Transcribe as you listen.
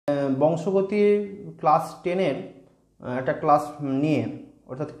বংশগতি class 10-এর একটা class নিয়ে,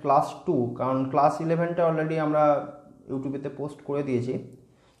 অর্থাৎ ক্লাস 2, কারণ ক্লাস 11টা অলরেডি আমরা ইউটিউবেতে পোস্ট করে দিয়েছি।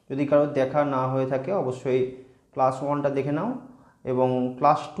 যদি কারো দেখা না হয়ে থাকে অবশ্যই ক্লাস 1টা দেখে নাও। এবং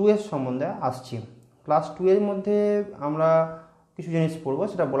ক্লাস 2 এর সম্বন্ধে আসছি। ক্লাস 2 এর মধ্যে আমরা কিছু জিনিস পড়বো।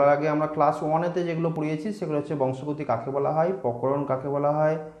 সেটা বলার আগে আমরা ক্লাস 1-এতে যেগুলো পড়িয়েছি সেগুলো হচ্ছে বংশগতি কাকে বলা হয়, প্রকরণ কাকে বলা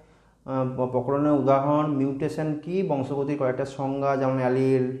হয়, প্রকরণের উদাহরণ, মিউটেশন কি, বংশগতির কয়েকটা সংজ্ঞা যেমন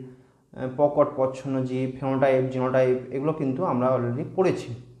অ্যালিল, প্রকট প্রচ্ছন্ন জীব, ফেনোটাইপ, জিনোটাইপ, এগুলো কিন্তু আমরা অলরেডি পড়েছি।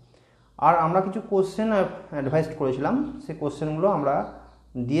 আর আমরা কিছু কোশ্চেন অ্যাডভাইস করেছিলাম, সেই কোশ্চেনগুলো আমরা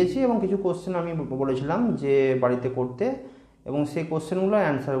দিয়েছি এবং কিছু কোশ্চেন আমি বলেছিলাম যে বাড়িতে করতে, এবং সেই কোশ্চেনগুলোর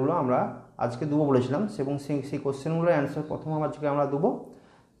অ্যান্সারগুলো আমরা আজকে দেবো বলেছিলাম। এবং সেই কোশ্চেনগুলোর অ্যান্সার প্রথম আজকে আমরা দেবো,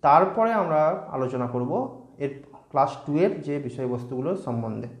 তারপরে আমরা আলোচনা করব এর ক্লাস 2 এর যে বিষয়বস্তুগুলোর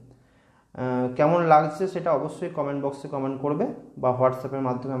সম্বন্ধে। কেমন লাগছে সেটা অবশ্যই কমেন্ট বক্সে কমেন্ট করবে বা হোয়াটসঅ্যাপের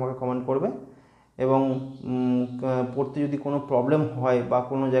মাধ্যমে আমাকে কমেন্ট করবে। এবং পড়তে যদি কোনো প্রবলেম হয় বা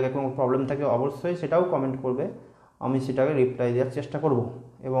কোনো জায়গায় কোনো প্রবলেম থাকে অবশ্যই সেটাও কমেন্ট করবে, আমি সেটাকে রিপ্লাই দেওয়ার চেষ্টা করব।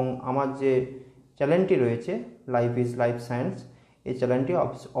 এবং আমার যে চ্যানেলটি রয়েছে লাইফ ইজ লাইফ সায়েন্স, এই চ্যানেলটি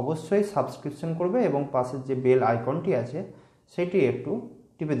অবশ্যই সাবস্ক্রিপশন করবে এবং পাশের যে বেল আইকনটি আছে সেটি একটু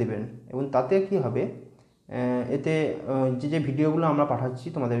টিপে দেবেন। এবং তাতে কি হবে, এতে যে ভিডিওগুলো আমরা পাঠাচ্ছি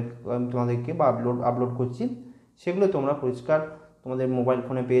তোমাদেরকে বা আপলোড করছি সেগুলো তোমরা পরিষ্কার তোমাদের মোবাইল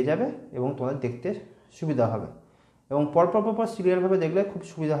ফোনে পেয়ে যাবে এবং তোমাদের দেখতে সুবিধা হবে। এবং পরপর সিরিয়ালভাবে দেখলে খুব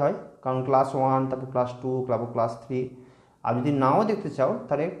সুবিধা হয়, কারণ ক্লাস 1, তারপর ক্লাস 2, ক্লাস 3। আর যদি নাও দেখতে চাও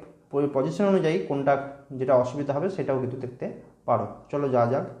তাহলে পজিশন অনুযায়ী কোনটা যেটা অসুবিধা হবে সেটাও কিন্তু দেখতে পারো। চলো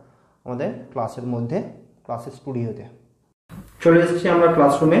যাক আমাদের ক্লাসের মধ্যে, ক্লাসের স্টুডিওতে চলে এসেছি আমরা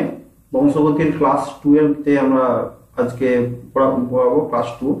ক্লাসরুমে। বংশগতির ক্লাস 2-এতে আমরা আজকে পড়াবো ক্লাস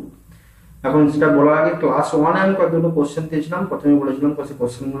 2। এখন সেটা বলার আগে ক্লাস 1-এ আমি কতগুলো কোশ্চেন দিয়েছিলাম, প্রথমে বলেছিলাম সেই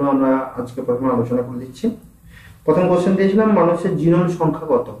কোশ্চেনগুলো আমরা আজকে প্রথমে আলোচনা করে দিচ্ছি। প্রথম কোশ্চেন দিয়েছিলাম মানুষের জিনোম সংখ্যা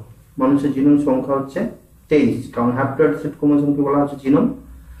কত। মানুষের জিনোম সংখ্যা হচ্ছে 23, কারণ হ্যাপ্লয়েড সেট ক্রোমোসোমকে বলা হচ্ছে জিনোম।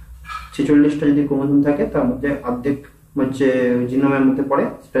 46টা যদি ক্রোমোসোম থাকে তার মধ্যে অর্ধেক হচ্ছে জিনোমের মধ্যে পড়ে,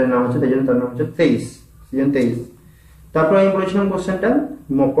 সেটার নাম হচ্ছে, তাই জন্য তার নাম হচ্ছে 23। তারপর আমি বলেছিলাম কোশ্চেনটা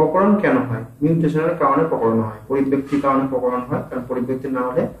প্রকরণ কেন হয়। মিউটেশনের কারণে প্রকরণ হয়, পরিব্যক্তির কারণে প্রকরণ হয়, কারণ পরিব্যক্তি না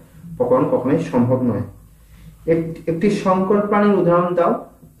হলে প্রকরণ কখনোই সম্ভব নয়। একটি সংকর প্রাণীর উদাহরণ দাও।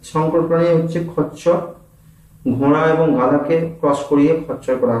 সংকর প্রাণী হচ্ছে খচ্চর। ঘোড়া এবং গাধাকে ক্রস করিয়ে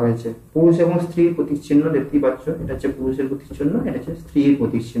খচ্চর করা হয়েছে। পুরুষ এবং স্ত্রীর প্রতীক চিহ্ন দেখতেই পাচ্ছ, এটা হচ্ছে পুরুষের প্রতীক চিহ্ন, এটা হচ্ছে স্ত্রীর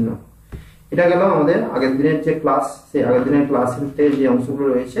প্রতীক চিহ্ন। এটা গেল আমাদের আগের দিনের যে ক্লাস, সেই আগের দিনের ক্লাসের যে অংশগুলো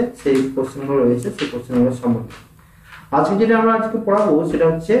রয়েছে, সেই কোশ্চেনগুলো রয়েছে, সেই কোশ্চেনগুলোর সম্বন্ধে। আজকে যেটা আমরা আজকে পড়াবো সেটা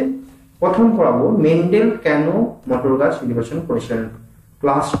হচ্ছে, প্রথম পড়াবো মেন্ডেল কেন মটর গাছ নির্বাচন করেছিলেন।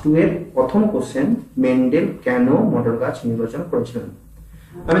 ক্লাস 2 এর প্রথম কোশ্চেন, মেন্ডেল কেন মটর গাছ নির্বাচন করেছিলেন।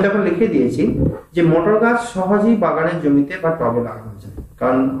 আমি তখন লিখে দিয়েছি যে মটর গাছ সহজেই বাগানের জমিতে বা টবে লাগানো যায়,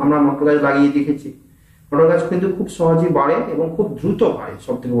 কারণ আমরা মটর গাছ লাগিয়ে দেখেছি। মটর গাছ কিন্তু খুব সহজেই বাড়ে এবং খুব দ্রুত বাড়ে,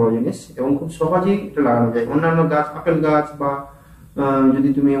 সব থেকে বড় জিনিস, এবং খুব সহজেই এটা লাগানো যায়। অন্যান্য গাছ, আপেল গাছ বা যদি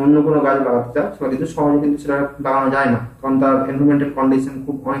তুমি অন্য কোনো গাছ লাগাতে চাও সেটা কিন্তু সহজে কিন্তু সেটা লাগানো যায় না, কারণ তার এনভায়রনমেন্টাল কন্ডিশন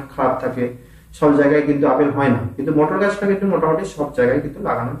খুব অনেক খারাপ থাকে, সব জায়গায় কিন্তু আপেল হয় না। কিন্তু মটর গাছটা কিন্তু মোটামুটি সব জায়গায় কিন্তু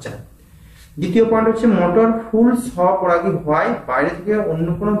লাগানো যায়। দ্বিতীয় পয়েন্ট হচ্ছে মটর ফুল স্বপরাগী হয়, বাইরে থেকে অন্য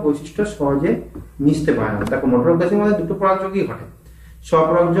কোনো বৈশিষ্ট্য সহজে মিশতে পারে না। দেখো মটর গাছের মধ্যে দুটো পরাগযোগই ঘটে,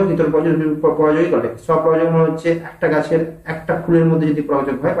 স্বপরাগযোগ, ইতর পরাগযোগই ঘটে। স্বপরাগযোগ মানে হচ্ছে একটা গাছের একটা ফুলের মধ্যে যদি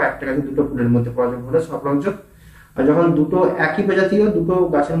পরাগযোগ হয়, বা একটা গাছের দুটো ফুলের মধ্যে পরাগযোগ হলে স্বপরাগযোগ। আর যখন দুটো একই প্রজাতীয় দুটো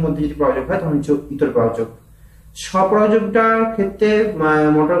গাছের মধ্যে যদি পরাগযোগ হয় তখন হচ্ছে ইতর পরাগযোগ। স্বপরাগযোগটার ক্ষেত্রে,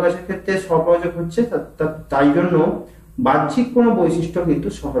 মটর গাছের ক্ষেত্রে স্বপরাগযোগ হচ্ছে, তাই জন্য বাহ্যিক কোনো বৈশিষ্ট্য কিন্তু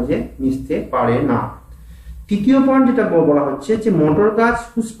সহজে মিশতে পারে না। তৃতীয় পয়েন্ট যেটা বলা হচ্ছে যে মটর গাছ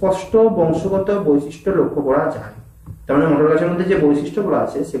সুস্পষ্ট বংশগত বৈশিষ্ট্য লক্ষ্য করা যায়। তার মানে মটর গাছের মধ্যে যে বৈশিষ্ট্যগুলো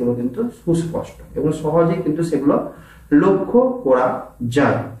আছে সেগুলো কিন্তু সুস্পষ্ট এবং সহজেই কিন্তু সেগুলো লক্ষ্য করা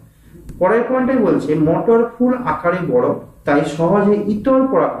যায়। পরের পয়েন্টে বলছে মটর ফুল আকারে বড়, তাই সহজে ইতর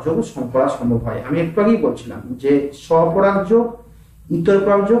পরাগযোগ করা সম্ভব হয়। আমি একটু আগেই বলছিলাম যে স্বপরাগযোগ, ইতর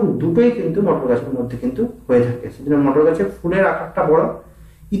পরাগযোগ দুটোই কিন্তু মটর গাছের মধ্যে কিন্তু হয়ে থাকে। সেজন্য মটর গাছের ফুলের আকারটা বড়।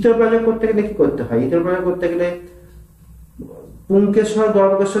 ইতর পরাগযোগ করতে গেলে কি করতে হয়? ইতর পরাগযোগ করতে গেলে পুংকেশর,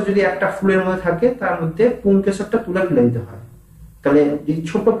 গর্ভকেশর যদি একটা ফুলের মধ্যে থাকে তার মধ্যে পুংকেশরটা তুলে ফেলে দিতে হয়। তাহলে যদি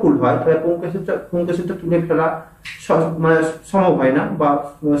ছোট ফুল হয় তাহলে পুংকেশরটা তুলে ফেলা মানে সম্ভব হয় না বা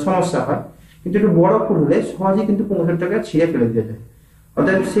সমস্যা হয়। কিন্তু একটু বড় ফুল হলে সহজেই কিন্তু পুংকেশরটাকে ছিঁড়ে ফেলে দেওয়া যায়।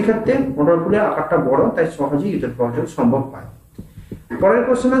 অর্থাৎ সেক্ষেত্রে মটর ফুলের আকারটা বড়, তাই সহজেই ইতর পরাগযোগ সম্ভব হয়। পরের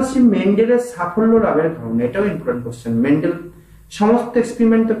কোশ্চেন আসছে মেন্ডেলের সাফল্য লাভের কারণ। এটাও ইম্পর্টেন্ট কোশ্চেন। মেন্ডেল সমস্ত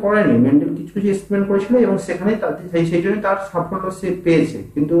এক্সপেরিমেন্ট তো করেনি, মেন্ডেল কিছু কিছু এক্সপেরিমেন্ট করেছিল এবং সেখানে সেই জন্য তার সাফল্য সে পেয়েছে।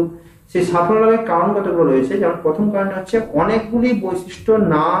 কিন্তু সেই সাফল্য লাভের কারণ কতগুলো রয়েছে। যেমন প্রথম কারণটা হচ্ছে অনেকগুলি বৈশিষ্ট্য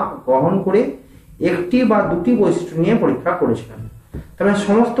না গ্রহণ করে একটি বা দুটি বৈশিষ্ট্য নিয়ে পরীক্ষা করেছিলেন। তার মানে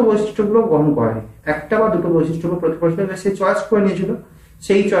সমস্ত বৈশিষ্ট্যগুলো গ্রহণ করেনি, একটা বা দুটো বৈশিষ্ট্যগুলো পরীক্ষা করেছিল, সে চয়েস করে নিয়েছিল,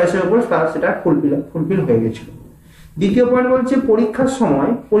 সেই চয়েসের উপর তার সেটা ফুলফিল হয়ে গেছিল। দ্বিতীয় পয়েন্ট বলছে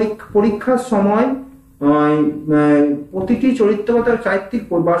পরীক্ষার সময় প্রতিটি চরিত্রগত চারিত্রিক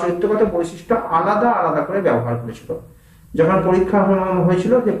বা চরিত্রগত বৈশিষ্ট্য আলাদা আলাদা করে ব্যবহার করেছিল। যখন পরীক্ষা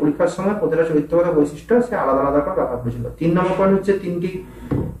হয়েছিল যে পরীক্ষার সময় প্রতিটা চরিত্রগত বৈশিষ্ট্য সে আলাদা আলাদা করে ব্যবহার করেছিল। 3 নম্বর পয়েন্ট হচ্ছে 3টি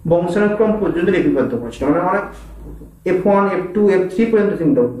বংশানুক্রম পর্যন্ত লিপিবদ্ধ করেছিল, মানে অনেক F1 F2 F3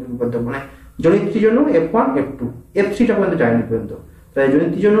 পর্যন্ত লিপিবদ্ধ, মানে জনিত্রীর জন্য F1 F2 F3টা পর্যন্ত যায়নি পর্যন্ত, তাই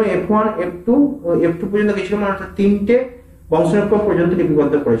জনিত্রীর জন্য F1 F2 পর্যন্ত গেছিল, মানে 3টে বংশানুক্রম পর্যন্ত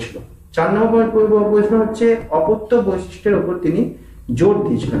লিপিবদ্ধ করেছিল। 4 নম্বর প্রশ্ন হচ্ছে অপত্য বৈশিষ্ট্যের উপর তিনি জোর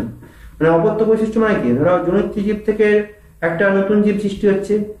দিয়েছিলেন। মানে অপত্য বৈশিষ্ট্য মানে কি, ধরো জনিত্রী জীব থেকে একটা নতুন জীব সৃষ্টি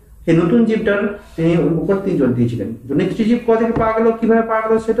হচ্ছে, সেই নতুন জীবটার উপর তিনি জোর দিয়েছিলেন। জনিত্রী জীব কোথা থেকে পাওয়া গেল, কিভাবে পাওয়া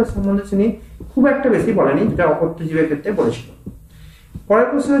গেল, সেটা সম্বন্ধে তিনি খুব একটা বেশি বলেনি, যেটা অপত্য জীবের ক্ষেত্রে বলেছিল। পরের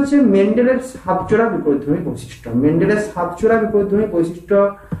প্রশ্ন হচ্ছে মেন্ডেলের সাতজোড়া বিপরীতধর্মী বৈশিষ্ট্য। মেন্ডেলের সাতজোড়া বিপরীতধর্মী বৈশিষ্ট্য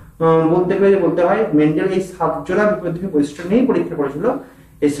বলতে গেলে বলতে হয় মেন্ডেল এই সাতজোড়া বিপরীতধর্মী বৈশিষ্ট্য নিয়েই পরীক্ষা করেছিল।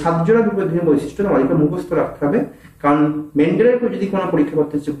 এই সাতজোড়া বিপরীতধর্মী বৈশিষ্ট্য তোমাদেরকে মুখস্থ রাখতে হবে, কারণ মেন্ডেলের উপর যদি কোনো পরীক্ষা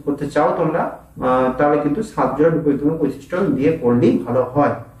করতে চাও তোমরা, তাহলে কিন্তু সাতজোড়া বিপরীতধর্মী বৈশিষ্ট্য দিয়ে পড়লেই ভালো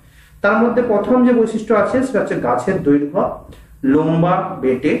হয়। তার মধ্যে প্রথম যে বৈশিষ্ট্য আছে সেটা হচ্ছে গাছের দৈর্ঘ্য, লম্বা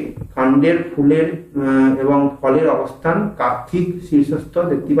বেটে, কাণ্ডের ফুলের এবং ফলের অবস্থান, কার্তিক শীর্ষস্থ,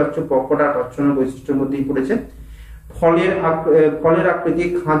 দেখতে পাচ্ছ প্রকট আর অর্চনা বৈশিষ্ট্যের মধ্যেই পড়েছে। ফলের আকৃতি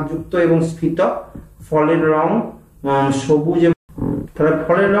খাঁজযুক্ত এবং স্ফীত, ফলের রং সবুজ, তাহলে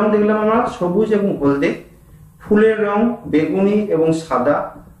ফলের রং দেখলাম আমরা সবুজ এবং হলদে, ফুলের রং বেগুনি এবং সাদা,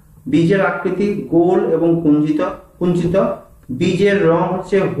 বীজের আকৃতি গোল এবং কুঞ্চিত, বীজের রং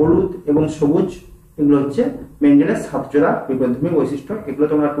হচ্ছে হলুদ এবং সবুজ। এগুলো হচ্ছে মেন্ডেলের সাতজোড়া বিপরীতধর্মী বৈশিষ্ট্য। এগুলো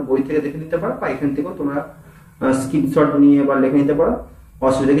তোমরা একটু বই থেকে দেখে নিতে পারো বা এখান থেকেও তোমরা স্ক্রিনশট নিয়ে বা লিখে নিতে পারো,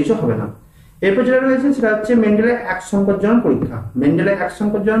 অসুবিধা কিছু হবে না। এরপর যেটা রয়েছে সেটা হচ্ছে মেন্ডেলের এক সংকরজন পরীক্ষা। মেন্ডেলের এক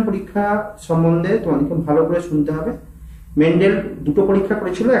সংকরজন পরীক্ষা সম্বন্ধে তোমাদেরকে ভালো করে শুনতে হবে। মেন্ডেল দুটো পরীক্ষা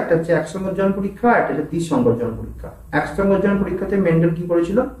করেছিল, একটা হচ্ছে এক সংকরজন পরীক্ষা, একটা হচ্ছে দ্বিসংকরজন পরীক্ষা। এক সংকরজন পরীক্ষাতে মেন্ডেল কি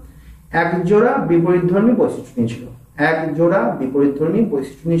করেছিল, এক জোড়া বিপরীতধর্মী বৈশিষ্ট্য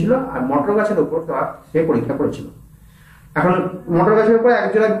নিয়েছিল, আর মটর গাছের উপর সে পরীক্ষা করেছিল। এখন মটর গাছের উপর এক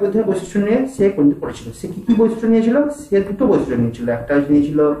জোড়া বিপরীতধর্মী বৈশিষ্ট্য নিয়ে সে করেছিল। সে কি বৈশিষ্ট্য নিয়েছিল, সে দুটো বৈশিষ্ট্য নিয়েছিল। একটা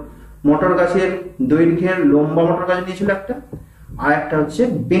নিয়েছিল মটর গাছের দৈর্ঘ্যের লম্বা মটর গাছ নিয়েছিল একটা, আর একটা হচ্ছে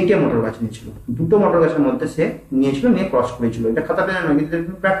বেঁটে মটর গাছ নিয়েছিল। দুটো মটর গাছের মধ্যে সে নিয়ে ক্রস করেছিল। এটা খাতাতে নয়,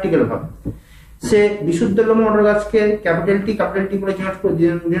 কিন্তু প্র্যাকটিক্যাল ভাবে সে বিশুদ্ধ লম্বা মটর গাছকে ক্যাপিটাল টি বলে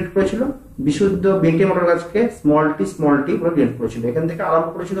ডিনোট করেছিল, বিশুদ্ধ বেঁটে মটর গাছকে স্মল টি বলে ডিনোট করেছিল। এখান থেকে আরম্ভ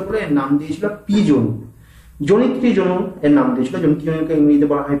করেছিল বলে এর নাম দিয়েছিল পি জনু, জনিত্রী জনু এর নাম দিয়েছিল। জনিত্রী জনুকে ইংরেজিতে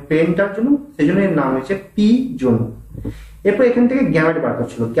বলা হয় পেন্টার জনু, সেই জন্য এর নাম হয়েছে পি জনু। এরপর এখান থেকে গ্যামেট বার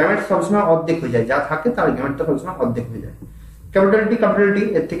করছিল। গ্যামেট সবসময় অর্ধেক হয়ে যায়, যা থাকে তার গ্যামেটটা সবসময় অর্ধেক হয়ে যায়। ক্যাপিটাল টি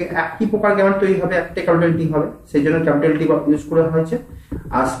এর থেকে একই প্রকার গ্যামেট তৈরি হবে, একটা ক্যাপিটাল টি হবে, সেই জন্য ক্যাপিটাল টি ইউজ করা হয়েছে।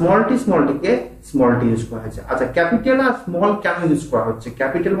 আর স্মল টি কে স্মল টি ইউজ করা হয়েছে। আচ্ছা, ক্যাপিটাল আর স্মল কেন ইউজ করা হচ্ছে?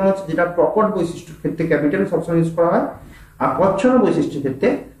 ক্যাপিটাল মানে হচ্ছে যেটা প্রকট বৈশিষ্ট্যের ক্ষেত্রে ক্যাপিটাল সবসময় ইউজ করা হয়, আর প্রচ্ছন্ন বৈশিষ্ট্যের ক্ষেত্রে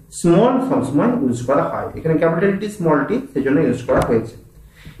স্মল সবসময় ইউজ করা হয়। এখানে ক্যাপিটাল টি স্মল টি সেই জন্য ইউজ করা হয়েছে।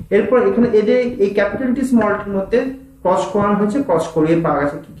 এরপর এখানে এই ক্যাপিটাল টি স্মল টির মধ্যে ক্রস করানো হয়েছে, ক্রস করিয়ে পাওয়া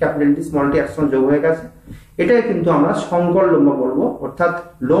গেছে কি ক্যাপিটাল টি স্মল টি একসঙ্গে যোগ হয়ে গেছে। এটাই কিন্তু আমরা সংকর লম্বা বলবো, অর্থাৎ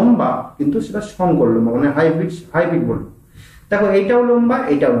লম্বা কিন্তু সেটা সংকর লম্বা, মানে হাইব্রিড বলবো। দেখো এইটাও লম্বা,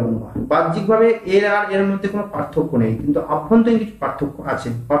 এইটাও লম্বা, বাহ্যিকভাবে এর মধ্যে কোনো পার্থক্য নেই, কিন্তু আভ্যন্তরীণ কিছু পার্থক্য আছে।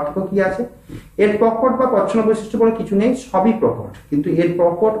 পার্থক্য কি আছে? এর প্রকট বা প্রচ্ছন্ন বৈশিষ্ট্য বলে কিছু নেই, সবই প্রকট, কিন্তু এর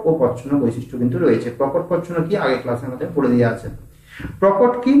প্রকট ও প্রচ্ছন্ন বৈশিষ্ট্য কিন্তু রয়েছে। প্রকট প্রচ্ছন্ন কি আগে ক্লাসে আমাদের পড়ে দেওয়া আছে।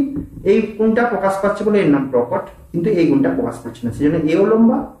 প্রকট কি, এই গুণটা প্রকাশ পাচ্ছে বলে এর নাম প্রকট, কিন্তু এই গুণটা প্রকাশ পাচ্ছে না, সেজন্য এও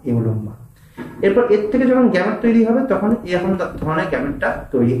লম্বা এও লম্বা। এরপর এর থেকে যখন গ্যামেট তৈরি হবে তখন এরকম ধরনের গ্যামেটটা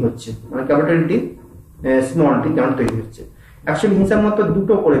তৈরি হচ্ছে, মানে capital T small tea gamete তৈরি হচ্ছে। অ্যাকচুয়ালি হিসাব মতো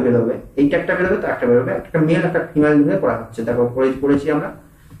দুটো করে বেরোবে, এইটা একটা বেরোবে তো একটা বেরোবে, একটা মেল একটা ফিমেল ধরে করা হচ্ছে। দেখো করেছি আমরা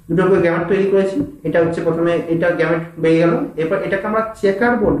দুটো করে গ্যামেট তৈরি করেছি। এটা হচ্ছে প্রথমে এটা গ্যামেট বেরিয়ে গেল, এরপর এটাকে আমরা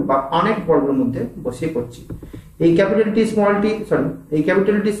চেকার বোর্ড বা অনেক বর্গের মধ্যে বসিয়ে করছি। এই ক্যাপিটাল টি স্মল টি এই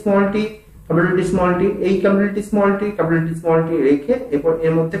capital T small tea capital T small tea এই capital T small tea capital T small tea রেখে এরপর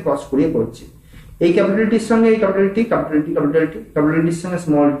এর মধ্যে ক্রস করিয়ে করছি। এই ক্যাপিটাল টির সঙ্গে এই ক্যাপিটাল টি ক্যাপিটাল টির সঙ্গে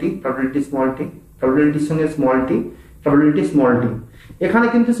small tea capital T small tea capital টির সঙ্গে small tea capital T small tea. এখানে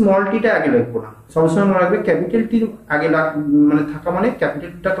কিন্তু স্মল টিটা আগে লিখবো না, সবসময় মনে রাখবে ক্যাপিটাল টি আগে মানে থাকা মানে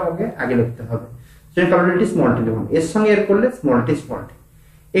ক্যাপিটালটা তোমাকে আগে লিখতে হবে, সেটা ক্যাপিটাল টি স্মল টি লিখুন, এর সঙ্গে এর করলে স্মল টি।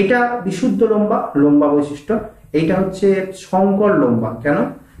 এইটা বিশুদ্ধ লম্বা বৈশিষ্ট্য। এইটা হচ্ছে সংকর লম্বা, কেন?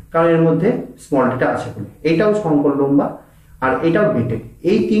 কারণ এর মধ্যে স্মল টিটা আছে বলে। এইটাও সংকর লম্বা আর এটাও বেটেড।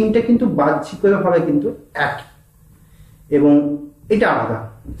 এই তিনটে কিন্তু বাহ্যিকভাবে কিন্তু একই এবং এটা আলাদা।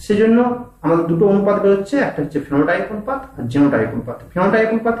 সেজন্য আমাদের দুটো অনুপাত বেরোচ্ছে, একটা হচ্ছে ফেনোটাইপ অনুপাত আর জিনোটাইপ অনুপাত। ফেনোটাইপ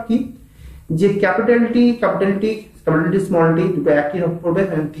অনুপাত কি? যে ক্যাপিটাল টি স্মল টি দুটো একই রকম পড়বে,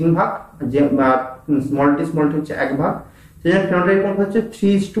 3 ভাগ, যে স্মল টি হচ্ছে 1 ভাগ, সেজন্য ফেনোটাইপ অনুপাত হচ্ছে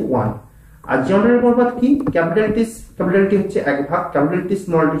 3:1। আর জিনোটাইপ অনুপাত কি? ক্যাপিটাল টি হচ্ছে 1 ভাগ, ক্যাপিটাল টি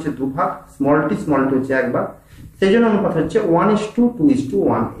স্মল টি হচ্ছে 2 ভাগ, স্মল টি হচ্ছে 1 ভাগ, সেজন্য অনুপাত হচ্ছে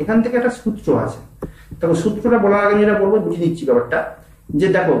 1:2:1। এখান থেকে একটা সূত্র আছে, দেখো সূত্রটা বলার আগে যেটা বলবো বুঝে নিচ্ছি ব্যাপারটা। যে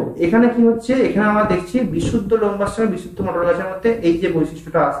দেখো এখানে কি হচ্ছে, এখানে আমরা দেখছি বিশুদ্ধ লম্বার সঙ্গে বিশুদ্ধ মোটর গাছের মধ্যে এই যে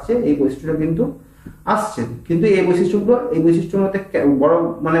বৈশিষ্ট্যটা আসছে, এই বৈশিষ্ট্যটা কিন্তু আসছে, কিন্তু এই বৈশিষ্ট্যের মধ্যে বড়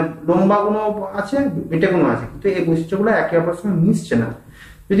মানে লম্বা গুণ আছে, বেটে গুণ আছে, কিন্তু এই বৈশিষ্ট্যগুলো একে অপরের সঙ্গে মিশছে না।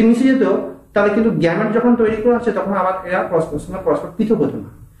 যদি মিশে যেত তাহলে কিন্তু গ্যামেট যখন তৈরি করা হচ্ছে তখন আবার এরা পরস্পরের সঙ্গে পরস্পর পৃথক হতো না,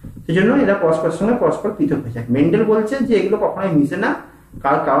 সেজন্য এরা পরস্পরের সঙ্গে পরস্পর পৃথক হয়ে যায়। মেন্ডেল বলছে যে এগুলো কখনোই মিশে না,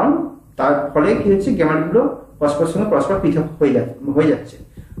 কারণ তার ফলে কি হচ্ছে, গ্যামেটগুলো পরস্পরের সঙ্গে পরস্পর পৃথক হয়ে যাচ্ছে,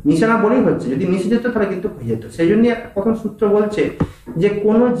 মিশে না বলেই হচ্ছে। যদি মিশে যেত তাহলে কিন্তু হয়ে যেত। সেই জন্য একটা প্রথম সূত্র বলছে যে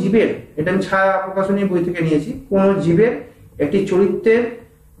কোন জীবের, এটা আমি ছায়া প্রকাশনী বই থেকে নিয়েছি, কোন জীবের একটি চরিত্রের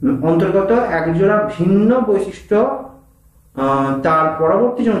অন্তর্গত একজোড়া ভিন্ন বৈশিষ্ট্য তার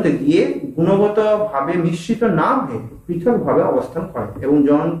পরবর্তী জন্মতে গিয়ে গুণগত ভাবে মিশ্রিত না হয়ে পৃথক ভাবে অবস্থান করে এবং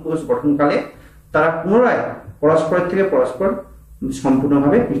জনন কোষ গঠনকালে তারা পুনরায় পরস্পরের থেকে পরস্পর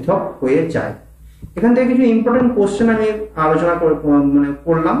সম্পূর্ণভাবে পৃথক হয়ে যায়। এখান থেকে কিছু ইম্পর্টেন্ট কোশ্চেন আমি আলোচনা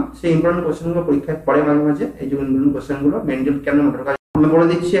করলাম, সেই ইম্পর্টেন্ট কোশ্চেন গুলো পরীক্ষায় পড়ে মাঝে মাঝে। এই যে ইম্পর্টেন্ট কোশ্চেন গুলো, মেন্ডেল কেন মোটর গাছ, আমি বলে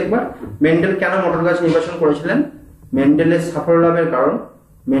দিচ্ছি একবার। মেন্ডেল কেন মোটর গাছ নির্বাচন করেছিলেন? মেন্ডেলের সাফল্য লাভের কারণ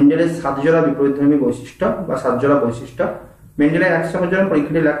মেন্ডেলের 7 জোড়া বিপরীতধর্মী বৈশিষ্ট্য বা 7 জোড়া বৈশিষ্ট্য, মেন্ডেলের 100 জন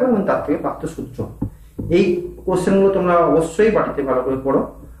পরীক্ষাটি লেখো এবং তার থেকে প্রাপ্ত সূত্র। এই কোশ্চেন গুলো তোমরা অবশ্যই বাড়িতে ভালো করে পড়ো।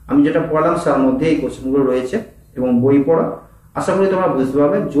 আমি যেটা পড়ালাম তার মধ্যে এই কোশ্চেন গুলো রয়েছে এবং বই পড়ো, আশা করি তোমরা বুঝতে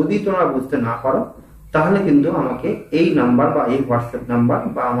পারবে। যদি তোমরা বুঝতে না পারো তাহলে কিন্তু আমাকে এই নাম্বার বা এই হোয়াটসঅ্যাপ নাম্বার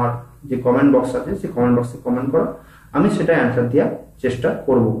বা আমার যে কমেন্ট বক্স আছে সেই কমেন্ট বক্সে কমেন্ট করো, আমি সেটা অ্যান্সার দেওয়ার চেষ্টা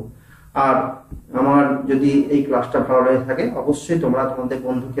করব। আর আমার যদি এই ক্লাসটা ভালো লেগে থাকে অবশ্যই তোমরা তোমাদের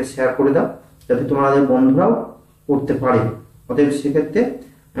বন্ধুকে শেয়ার করে দাও, যাতে তোমাদের বন্ধুরাও পড়তে পারে। অতএব সেক্ষেত্রে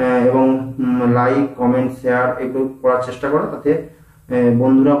এবং লাইক, কমেন্ট, শেয়ার এগুলো করার চেষ্টা করো, তাতে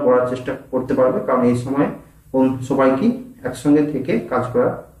বন্ধুরা পড়ার চেষ্টা করতে পারবে। কারণ এই সময় সবাইকে একসঙ্গে থেকে কাজ করা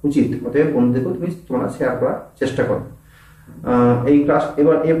উচিত, অতএব বন্ধুদেরকেও তোমরা শেয়ার করার চেষ্টা করো। এই ক্লাস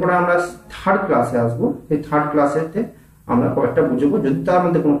এরপরে আমরা 3rd ক্লাসে আসবো। এই 3rd ক্লাসেতে আমরা কয়েকটা বুঝবো। যদি তার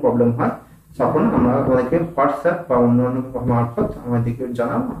মধ্যে কোনো প্রবলেম হয় তখন আমরা তোমাদেরকে হোয়াটসঅ্যাপ বা অন্যান্য মারফত আমাদেরকে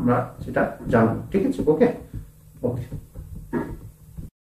জানাও, আমরা সেটা জানবো। ঠিক আছে? ওকে।